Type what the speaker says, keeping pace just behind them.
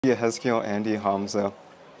Ezekiel, Andy, Hamza.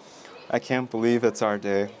 I can't believe it's our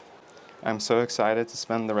day. I'm so excited to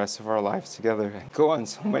spend the rest of our lives together and go on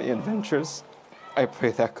so many adventures. I pray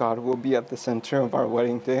that God will be at the center of our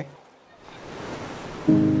wedding day.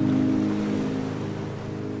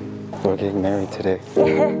 We're getting married today.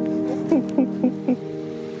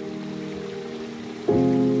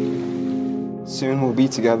 Soon we'll be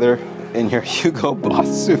together in your Hugo Boss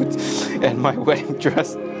suit and my wedding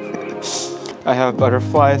dress. I have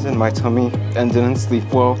butterflies in my tummy and didn't sleep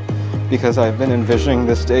well because I've been envisioning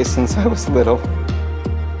this day since I was little.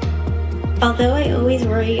 Although I always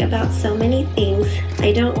worry about so many things,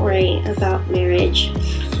 I don't worry about marriage.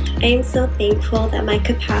 I am so thankful that my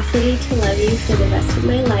capacity to love you for the rest of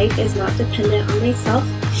my life is not dependent on myself,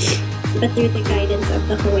 but through the guidance of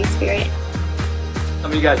the Holy Spirit.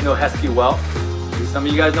 Some of you guys know Heskey well. Some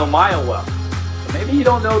of you guys know Maya well. But maybe you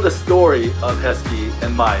don't know the story of Heskey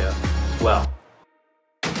and Maya well.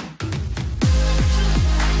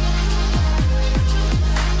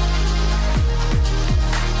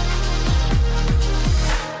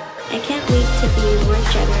 I can't wait to be more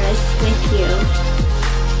generous with you.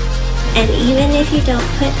 And even if you don't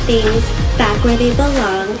put things back where they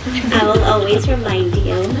belong, I will always remind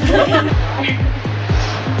you.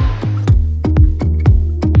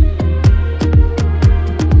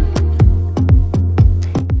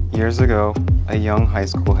 Years ago, a young high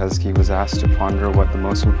school Heskey was asked to ponder what the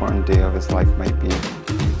most important day of his life might be.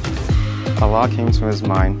 A lot came to his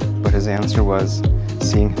mind, but his answer was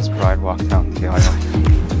seeing his bride walk down the aisle.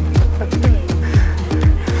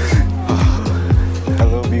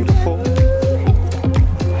 Hello, beautiful.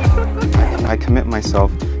 I commit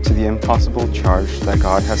myself to the impossible charge that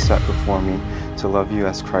God has set before me to love you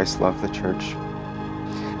as Christ loved the church,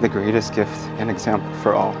 the greatest gift and example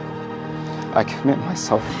for all. I commit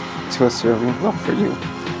myself to a serving love for you,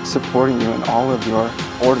 supporting you in all of your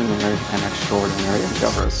ordinary and extraordinary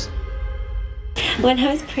endeavors. When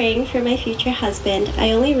I was praying for my future husband,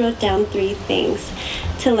 I only wrote down 3 things: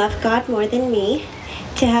 to love God more than me,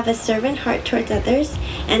 to have a servant heart towards others,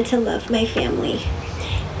 and to love my family.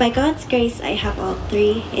 By God's grace, I have all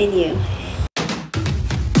 3 in you.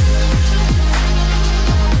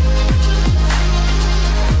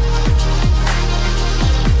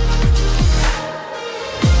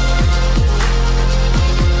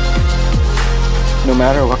 No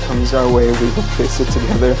matter what comes our way, we will face it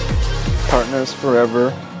together. Partners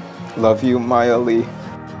forever. Love you, Maya Lee.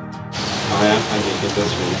 Maya, I may get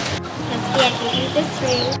this ring. Heskey, I give you this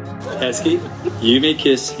ring. Heskey, you may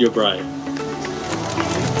kiss your bride.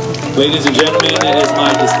 Ladies and gentlemen, it is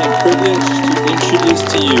my distinct privilege to introduce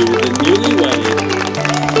to you the newly wedded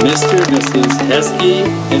Mr. and Mrs. Heskey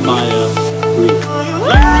and Maya Lee.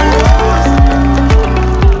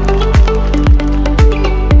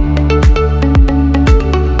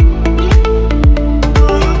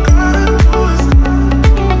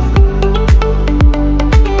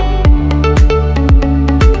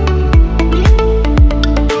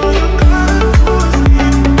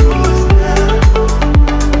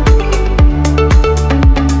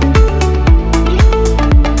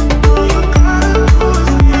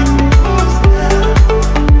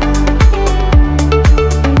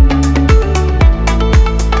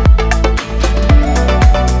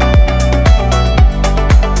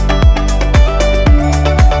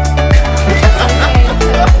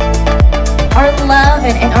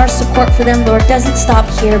 And our support for them, Lord, doesn't stop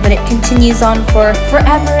here, but it continues on for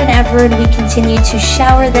forever and ever, and we continue to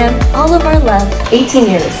shower them all of our love. 18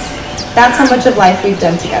 years. That's how much of life we've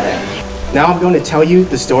done together. Now I'm going to tell you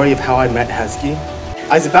the story of how I met Heskey.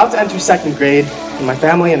 I was about to enter 2nd grade, and my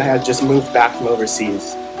family and I had just moved back from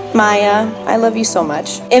overseas. Maya, I love you so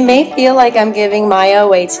much. It may feel like I'm giving Maya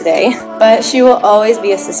away today, but she will always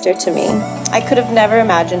be a sister to me. I could have never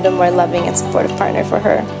imagined a more loving and supportive partner for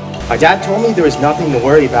her. My dad told me there was nothing to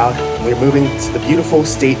worry about when we were moving to the beautiful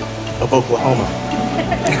state of Oklahoma.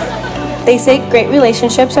 They say great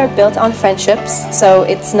relationships are built on friendships, so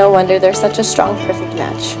it's no wonder they're such a strong, perfect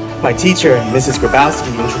match. My teacher, Mrs.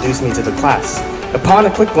 Grabowski, introduced me to the class. Upon a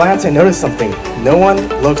quick glance, I noticed something. No one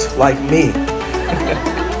looked like me.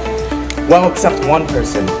 Well, except one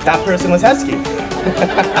person. That person was Heskey.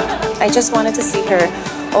 I just wanted to see her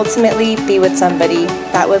ultimately be with somebody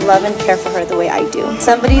that would love and care for her the way I do.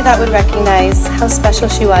 Somebody that would recognize how special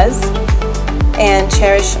she was and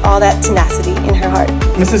cherish all that tenacity in her heart.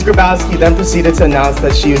 Mrs. Grabowski then proceeded to announce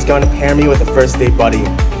that she was going to pair me with a first date buddy.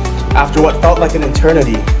 After what felt like an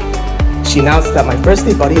eternity, she announced that my first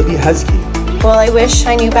date buddy would be Heskey. Well, I wish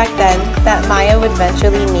I knew back then that Maya would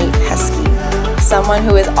eventually meet Heskey, someone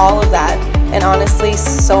who is all of that and honestly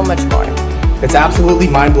so much more. It's absolutely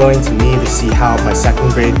mind-blowing to me to see how my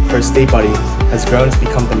second grade first day buddy has grown to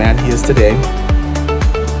become the man he is today,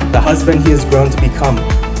 the husband he has grown to become,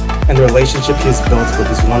 and the relationship he has built with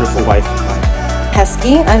his wonderful wife and I.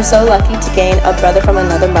 Heskey, I'm so lucky to gain a brother from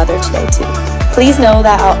another mother today too. Please know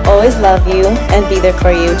that I'll always love you and be there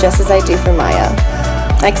for you just as I do for Maya.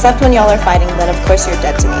 Except when y'all are fighting, then of course you're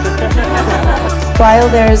dead to me. While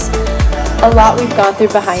there's a lot we've gone through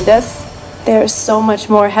behind us, there's so much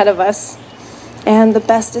more ahead of us, and the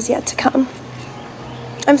best is yet to come.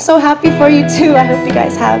 I'm so happy for you too. I hope you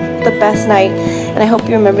guys have the best night, and I hope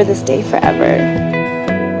you remember this day forever.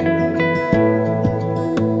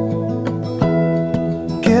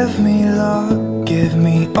 Give me love, give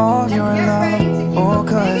me all your love, oh,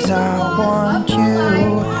 'cause I want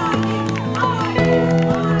you.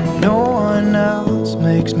 No one else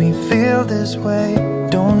makes me feel this way,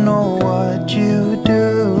 don't know what you do.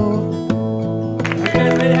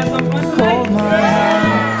 Hold my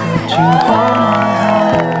hand, could you hold my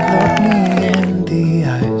hand, look me in the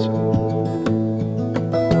eyes.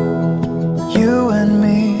 You and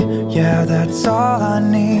me, yeah, that's all I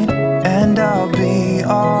need, and I'll be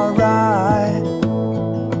alright.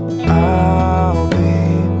 I'll be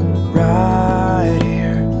right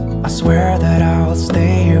here, I swear that I'll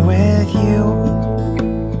stay here with you.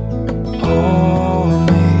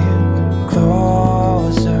 Hold me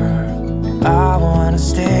closer, I wanna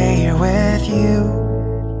stay here with you.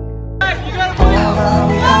 All that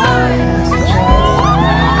we have is each other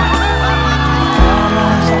now.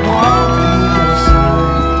 Promise I won't leave your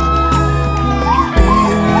side. Be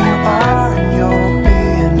who you are and you'll be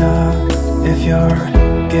enough. If you're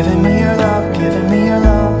giving me your love, giving me your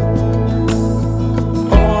love.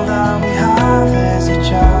 All that we have is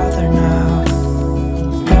each other now.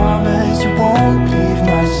 Promise you won't leave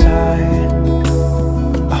my side.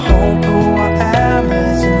 I hope who I am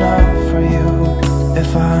is enough for you.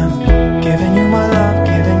 If I'm giving you my love,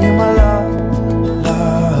 giving you my love,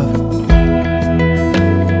 love.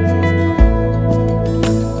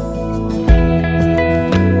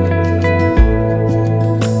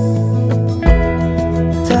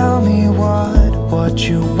 Tell me what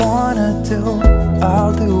you wanna do,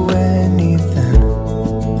 I'll do anything.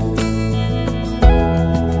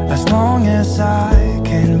 As long as I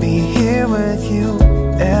can be here with you,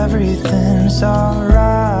 everything's alright.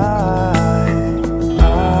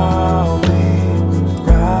 I'll be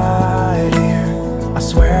right here, I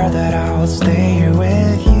swear that I'll stay here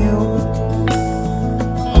with you.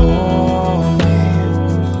 Hold me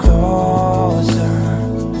closer,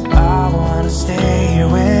 I wanna stay here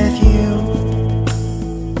with you.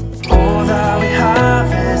 All that we have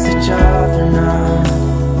is each other now.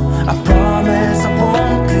 I promise I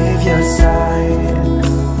won't leave your side.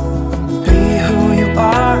 Be who you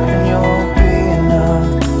are and you'll be enough.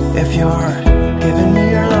 If you're giving me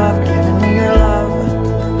your love, giving me your love.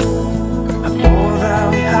 All that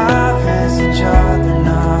we have is each other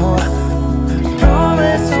now. I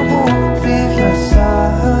promise I won't leave your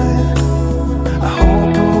side. I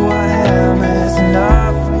hope who I am is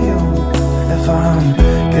enough for you. If I'm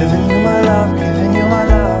giving you my love, giving you my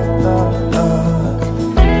love, love, love.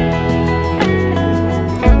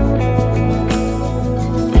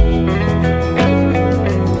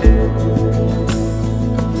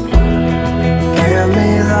 Give me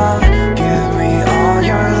love, give me all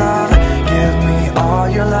your love, give me all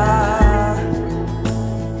your love.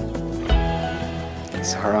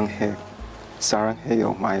 Saranghaeyo,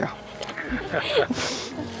 Maya.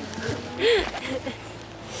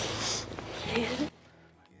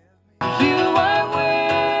 You are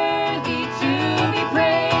worthy to be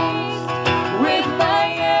praised with my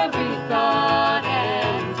every thought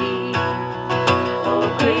and deed. Oh,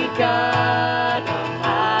 great God of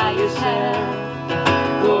highest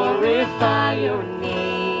heaven, glorify your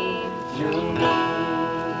name. Your